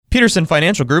Peterson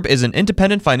Financial Group is an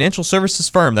independent financial services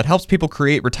firm that helps people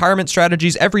create retirement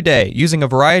strategies every day using a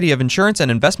variety of insurance and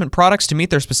investment products to meet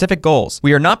their specific goals.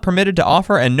 We are not permitted to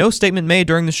offer, and no statement made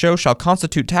during the show shall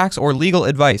constitute tax or legal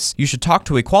advice. You should talk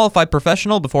to a qualified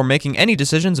professional before making any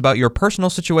decisions about your personal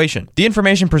situation. The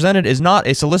information presented is not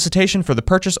a solicitation for the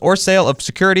purchase or sale of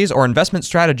securities or investment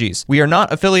strategies. We are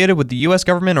not affiliated with the U.S.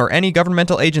 government or any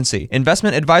governmental agency.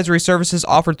 Investment advisory services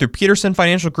offered through Peterson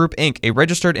Financial Group, Inc., a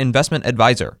registered investment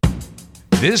advisor.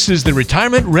 This is the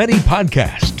Retirement Ready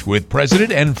Podcast with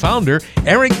President and Founder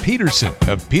Eric Peterson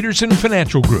of Peterson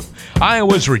Financial Group,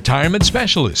 Iowa's retirement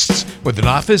specialists with an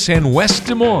office in West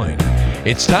Des Moines.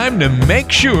 It's time to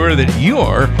make sure that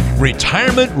you're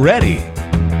retirement ready.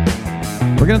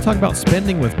 We're going to talk about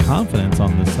spending with confidence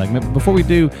on this segment. But before we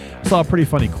do, I saw a pretty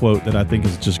funny quote that I think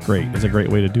is just great. It's a great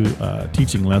way to do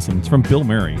teaching lessons from Bill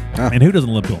Murray. And who doesn't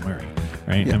love Bill Murray,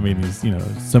 right? Yeah. I mean, he's,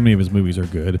 so many of his movies are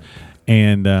good.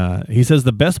 And he says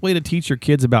the best way to teach your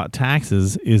kids about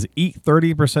taxes is eat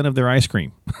 30% of their ice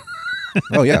cream.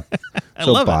 Oh, yeah.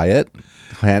 So buy it,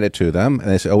 hand it to them, and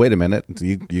they say, oh, wait a minute.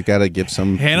 You got to give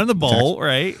some. Hand them the bowl,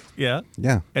 right? Yeah.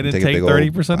 Yeah. And then take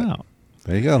 30% out.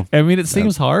 There you go. I mean, it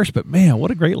seems harsh, but man, what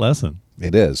a great lesson.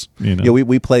 It is.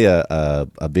 We play a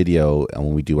video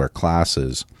when we do our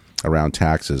classes around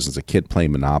taxes. It's a kid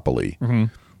playing Monopoly. Mm-hmm.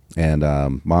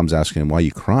 And mom's asking him, why are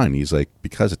you crying? He's like,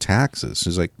 because of taxes.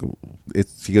 He's like,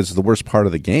 it's the worst part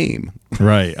of the game.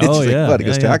 Right. Oh, yeah. Like,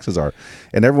 because taxes are.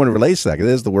 And everyone relates to that. It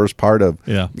is the worst part of,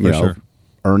 sure.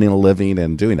 Earning a living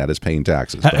and doing that is paying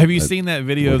taxes. Have you seen that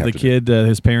video of the kid?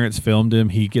 His parents filmed him.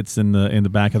 He gets in the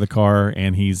back of the car,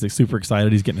 and he's super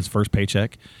excited. He's getting his first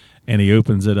paycheck. And he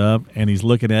opens it up, and he's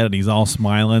looking at it, and he's all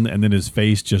smiling, and then his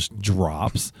face just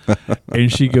drops. And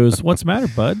she goes, what's the matter,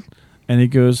 bud? And he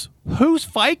goes, who's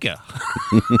FICA?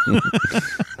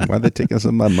 Why are they taking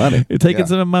some of my money? They're taking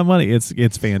some of my money.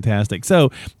 It's fantastic.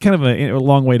 So kind of a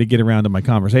long way to get around to my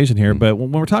conversation here. Mm-hmm. But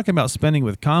when we're talking about spending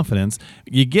with confidence,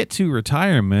 you get to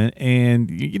retirement and,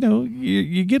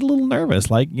 you get a little nervous.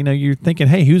 Like, you're thinking,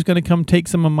 hey, who's going to come take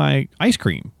some of my ice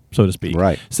cream, so to speak?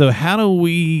 Right. So how do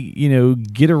we,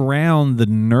 get around the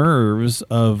nerves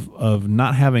of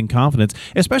not having confidence,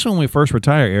 especially when we first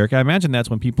retire, Eric? I imagine that's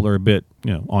when people are a bit,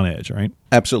 on edge, right?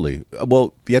 Absolutely.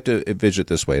 Well, you have to envision it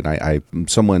this way. And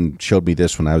someone showed me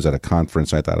this when I was at a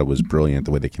conference. I thought it was brilliant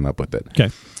the way they came up with it. Okay.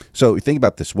 So think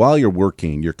about this. While you're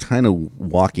working, you're kind of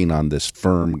walking on this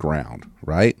firm ground,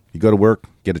 right? You go to work,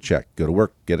 get a check. Go to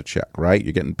work, get a check, right?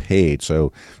 You're getting paid.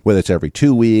 So whether it's every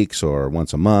 2 weeks or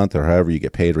once a month or however you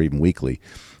get paid or even weekly,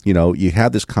 you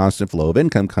have this constant flow of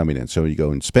income coming in. So you go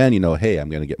and spend, hey, I'm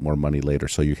going to get more money later.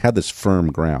 So you have this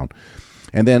firm ground.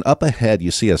 And then up ahead, you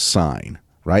see a sign,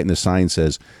 right? And the sign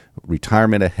says,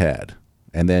 retirement ahead.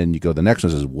 And then you go, the next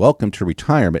one says, welcome to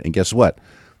retirement. And guess what?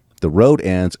 The road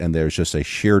ends and there's just a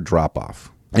sheer drop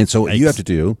off. And so what you have to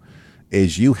do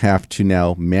is you have to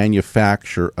now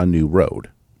manufacture a new road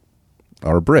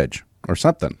or a bridge or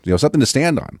something, something to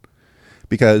stand on.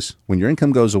 Because when your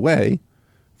income goes away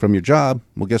from your job,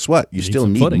 well, guess what? You still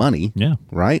need money,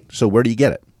 right? So where do you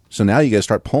get it? So now you got to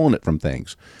start pulling it from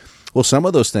things. Well, some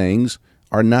of those things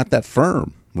are not that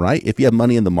firm, right? If you have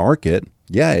money in the market,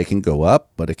 it can go up,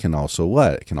 but it can also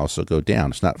what? It can also go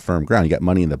down. It's not firm ground. You got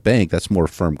money in the bank, that's more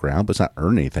firm ground, but it's not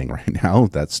earning anything right now.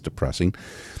 That's depressing.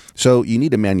 So you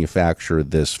need to manufacture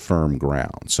this firm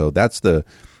ground. So that's the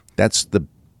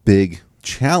big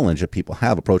challenge that people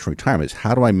have approaching retirement is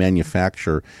how do I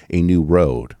manufacture a new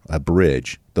road, a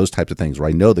bridge, those types of things where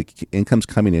I know the income's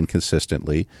coming in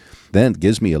consistently. Then it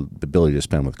gives me the ability to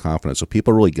spend with confidence. So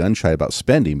people are really gun shy about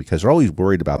spending because they're always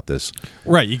worried about this.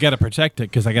 Right. You got to protect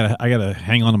it because I got to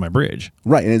hang on to my bridge.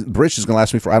 Right. And the bridge is going to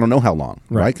last me for I don't know how long.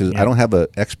 Right. Because I don't have an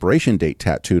expiration date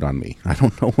tattooed on me. I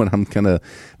don't know when I'm gonna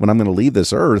leave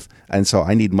this earth. And so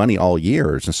I need money all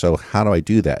years. And so how do I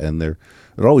do that? And they're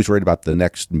always worried about the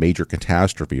next major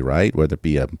catastrophe, right? Whether it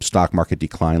be a stock market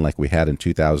decline like we had in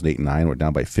 2008 and 9, we're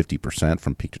down by 50%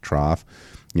 from peak to trough.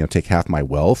 Take half my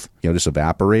wealth, just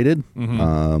evaporated.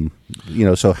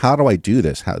 Mm-hmm. So how do I do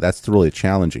this? That's really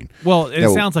challenging. Well, it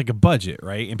sounds like a budget,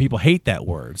 right? And people hate that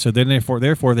word. So then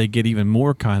therefore they get even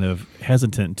more kind of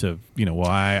hesitant to,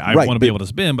 I want to be able to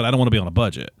spend, but I don't want to be on a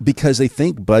budget. Because they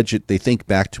think budget, they think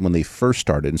back to when they first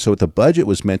started. And so what the budget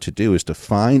was meant to do is to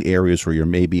find areas where you're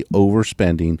maybe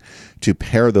overspending to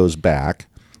pare those back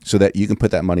so that you can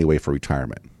put that money away for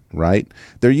retirement. Right?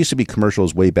 There used to be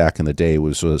commercials way back in the day. It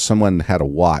was someone had a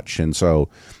watch, and so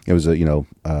it was a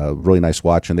really nice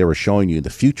watch, and they were showing you the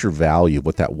future value of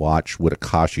what that watch would have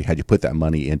cost you had you put that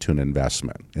money into an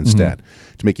investment instead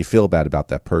to make you feel bad about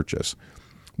that purchase.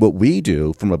 What we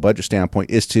do from a budget standpoint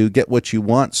is to get what you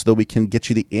want so that we can get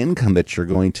you the income that you're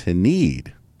going to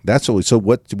need. That's always, so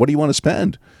what do you want to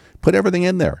spend? Put everything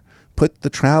in there. Put the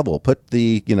travel, put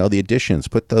the, the additions,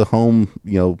 put the home,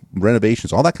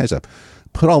 renovations, all that kind of stuff.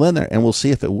 Put all in there and we'll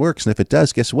see if it works. And if it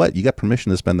does, guess what? You got permission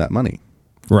to spend that money.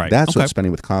 Right. That's what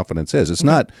spending with confidence is. It's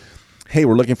not, hey,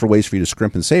 we're looking for ways for you to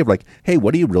scrimp and save. Like, hey,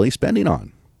 what are you really spending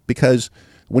on? Because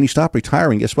when you stop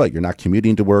retiring, guess what? You're not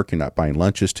commuting to work. You're not buying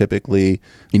lunches typically,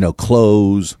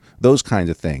 clothes, those kinds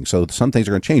of things. So some things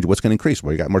are going to change. What's going to increase?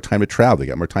 Well, you got more time to travel. You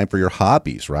got more time for your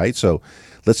hobbies, right? So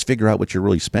let's figure out what you're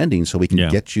really spending so we can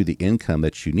get you the income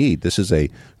that you need. This is a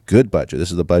good budget.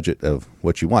 This is the budget of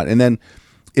what you want. And then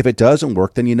if it doesn't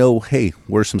work, then hey,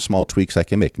 where's some small tweaks I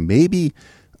can make? Maybe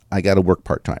I got to work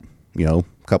part-time, a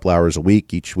couple hours a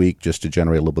week each week just to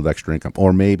generate a little bit of extra income.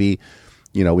 Or maybe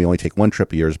we only take one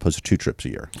trip a year as opposed to 2 trips a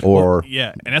year. Or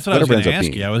and that's what I was going to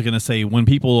ask you. I was going to say, when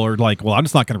people are like, well, I'm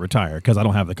just not going to retire because I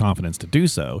don't have the confidence to do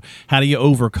so. How do you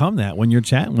overcome that when you're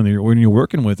chatting, when you're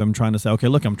working with them, trying to say, okay,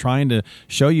 look, I'm trying to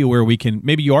show you where we can,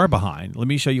 maybe you are behind. Let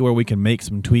me show you where we can make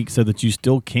some tweaks so that you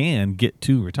still can get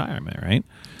to retirement, right?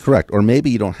 Correct. Or maybe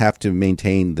you don't have to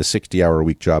maintain the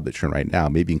 60-hour-a-week job that you're in right now.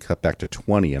 Maybe you can cut back to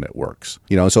 20 and it works.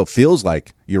 So it feels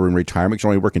like you're in retirement.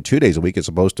 You're only working 2 days a week as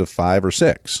opposed to 5 or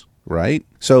 6. Right?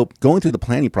 So going through the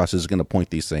planning process is going to point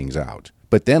these things out.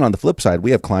 But then on the flip side, we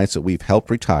have clients that we've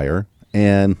helped retire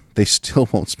and they still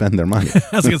won't spend their money.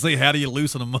 I was going to say, how do you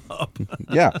loosen them up?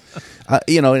 Yeah.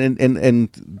 And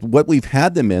what we've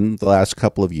had them in the last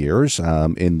couple of years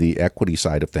in the equity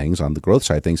side of things, on the growth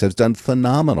side of things, has done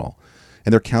phenomenal.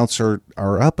 And their counts are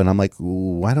up. And I'm like,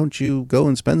 why don't you go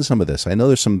and spend some of this? I know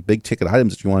there's some big ticket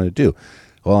items that you want to do.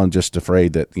 Well, I'm just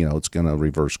afraid that, it's going to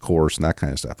reverse course and that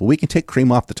kind of stuff. Well, we can take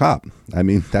cream off the top. I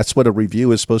mean, that's what a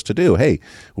review is supposed to do. Hey,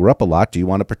 we're up a lot. Do you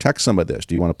want to protect some of this?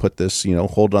 Do you want to put this,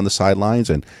 hold it on the sidelines?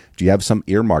 And do you have some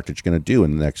earmark that you're going to do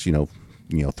in the next,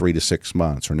 3 to 6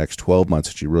 months or next 12 months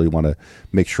that you really want to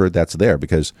make sure that's there?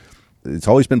 Because it's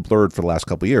always been blurred for the last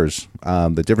couple of years,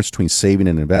 the difference between saving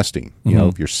and investing.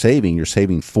 If you're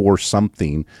saving for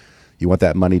something. You want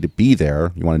that money to be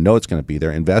there. You want to know it's going to be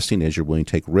there. Investing is you're willing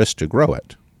to take risks to grow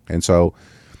it. And so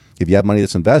if you have money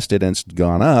that's invested and it's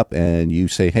gone up and you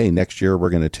say, hey, next year we're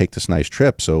going to take this nice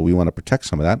trip, so we want to protect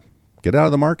some of that, get out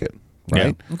of the market,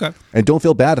 right? Yeah. Okay. And don't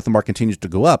feel bad if the market continues to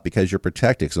go up because you're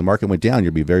protected. Because the market went down,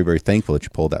 you'll be very, very thankful that you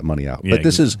pulled that money out. But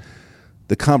this is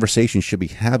the conversation you should be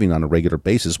having on a regular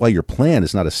basis. Why your plan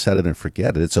is not a set it and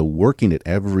forget it. It's a working it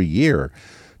every year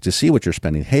to see what you're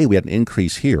spending. Hey, we had an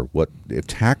increase here. What if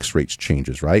tax rates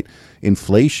changes, right?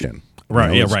 Inflation.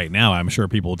 Right. Right now, I'm sure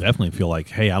people definitely feel like,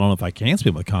 hey, I don't know if I can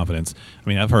spend with confidence. I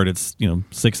mean, I've heard it's,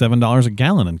 $6-7 a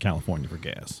gallon in California for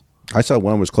gas. I saw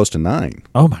one was close to $9.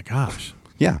 Oh my gosh.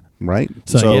 Yeah. Right.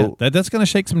 So that's going to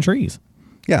shake some trees.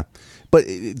 Yeah. But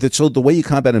so the way you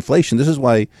combat inflation, this is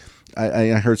why I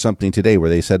heard something today where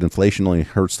they said inflation only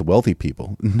hurts the wealthy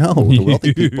people. No, the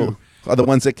wealthy people are the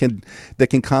ones that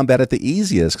can combat it the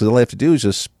easiest because all they have to do is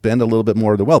just spend a little bit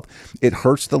more of their wealth. It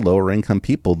hurts the lower income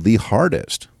people the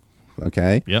hardest.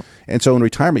 Okay. Yep. And so in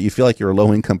retirement, you feel like you're a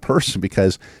low income person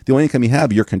because the only income you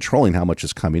have, you're controlling how much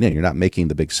is coming in. You're not making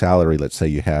the big salary, let's say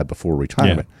you had before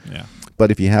retirement. Yeah. But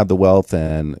if you have the wealth,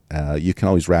 and you can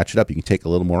always ratchet up, you can take a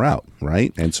little more out,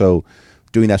 right? And so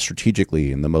doing that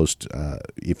strategically in the most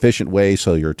efficient way,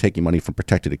 so you're taking money from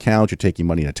protected accounts, you're taking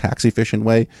money in a tax efficient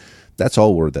way, that's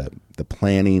all where the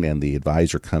planning and the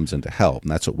advisor comes in to help.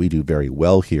 And that's what we do very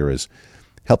well here is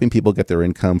helping people get their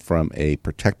income from a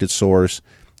protected source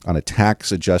on a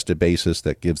tax-adjusted basis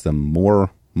that gives them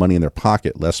more money in their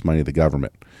pocket, less money to the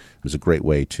government. It was a great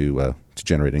way to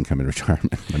generate income in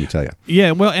retirement, let me tell you.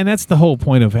 Yeah, well, and that's the whole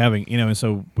point of having, and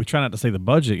so we try not to say the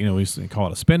budget, we call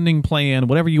it a spending plan,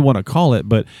 whatever you want to call it,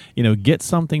 but, get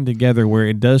something together where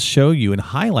it does show you and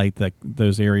highlight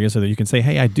those areas so that you can say,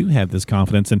 hey, I do have this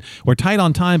confidence. And we're tight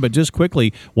on time, but just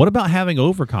quickly, what about having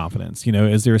overconfidence?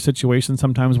 Is there a situation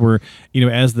sometimes where,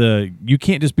 you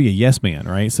can't just be a yes man,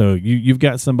 right? So you've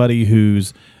got somebody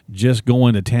who's just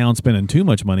going to town spending too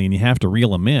much money and you have to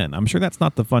reel them in. I'm sure that's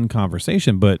not the fun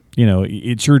conversation, but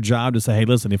it's your job to say, hey,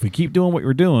 listen, if we keep doing what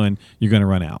we're doing, you're going to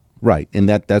run out. Right. And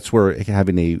that's where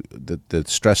having the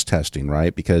stress testing,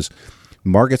 right? Because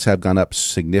markets have gone up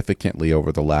significantly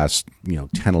over the last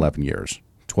 10, 11 years,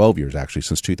 12 years actually,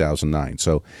 since 2009.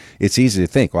 So it's easy to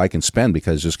think, well, I can spend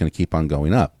because it's just going to keep on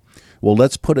going up. Well,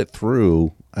 let's put it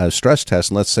through a stress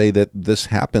test, and let's say that this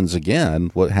happens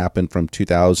again, what happened from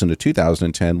 2000 to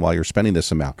 2010 while you're spending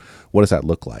this amount. What does that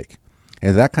look like?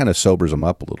 And that kind of sobers them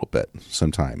up a little bit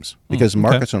sometimes because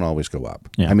markets don't always go up.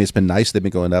 Yeah. I mean, it's been nice. They've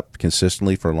been going up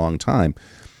consistently for a long time,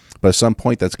 but at some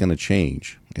point that's going to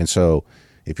change. And so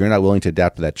If you're not willing to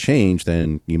adapt to that change,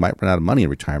 then you might run out of money in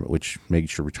retirement, which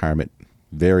makes your retirement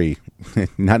very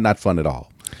not fun at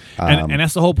all. And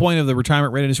that's the whole point of the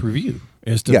retirement readiness review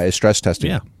is to it's stress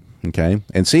testing. Yeah. Okay.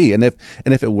 And see, and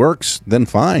if it works, then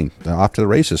fine. Off to the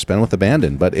races, spend with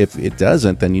abandon. But if it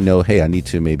doesn't, then hey, I need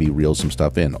to maybe reel some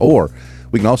stuff in. Or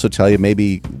we can also tell you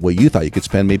maybe what you thought you could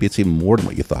spend, maybe it's even more than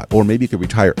what you thought. Or maybe you could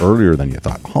retire earlier than you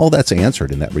thought. All that's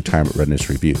answered in that retirement readiness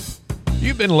review.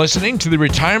 You've been listening to the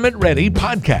Retirement Ready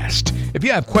podcast. If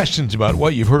you have questions about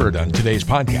what you've heard on today's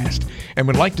podcast and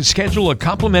would like to schedule a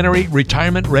complimentary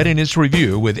retirement readiness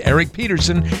review with Eric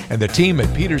Peterson and the team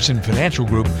at Peterson Financial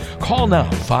Group, call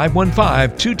now.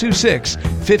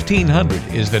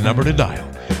 515-226-1500 is the number to dial.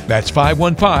 That's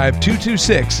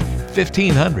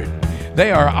 515-226-1500.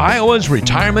 They are Iowa's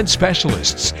retirement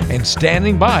specialists and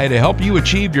standing by to help you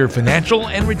achieve your financial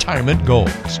and retirement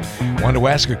goals. Want to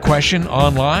ask a question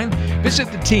online?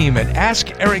 Visit the team at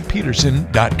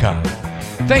AskEricPeterson.com.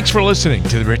 Thanks for listening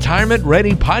to the Retirement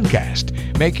Ready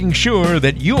podcast, making sure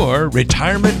that you're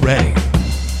retirement ready.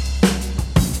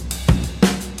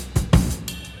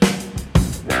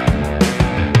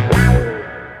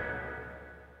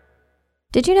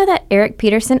 Did you know that Eric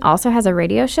Peterson also has a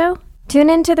radio show? Tune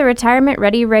in to the Retirement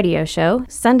Ready radio show,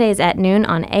 Sundays at noon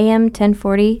on AM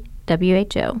 1040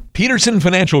 WHO. Peterson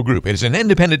Financial Group is an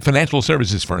independent financial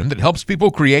services firm that helps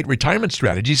people create retirement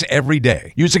strategies every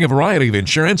day, using a variety of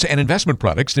insurance and investment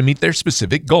products to meet their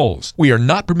specific goals. We are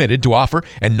not permitted to offer,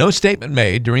 and no statement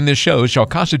made during this show shall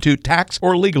constitute tax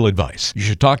or legal advice. You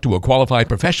should talk to a qualified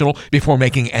professional before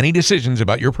making any decisions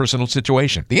about your personal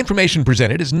situation. The information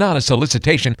presented is not a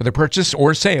solicitation for the purchase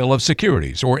or sale of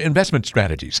securities or investment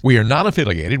strategies. We are not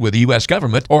affiliated with the U.S.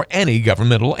 government or any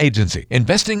governmental agency.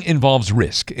 Investing involves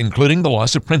risk, including the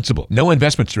loss of principal. No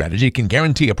investment strategy can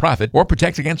guarantee a profit or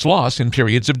protect against loss in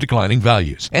periods of declining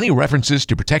values. Any references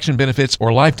to protection benefits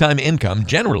or lifetime income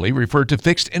generally refer to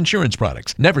fixed insurance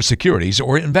products, never securities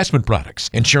or investment products.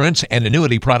 Insurance and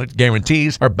annuity product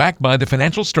guarantees are backed by the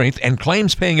financial strength and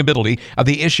claims-paying ability of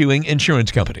the issuing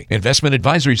insurance company. Investment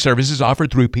advisory services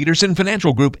offered through Peterson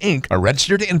Financial Group, Inc., a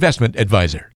registered investment advisor.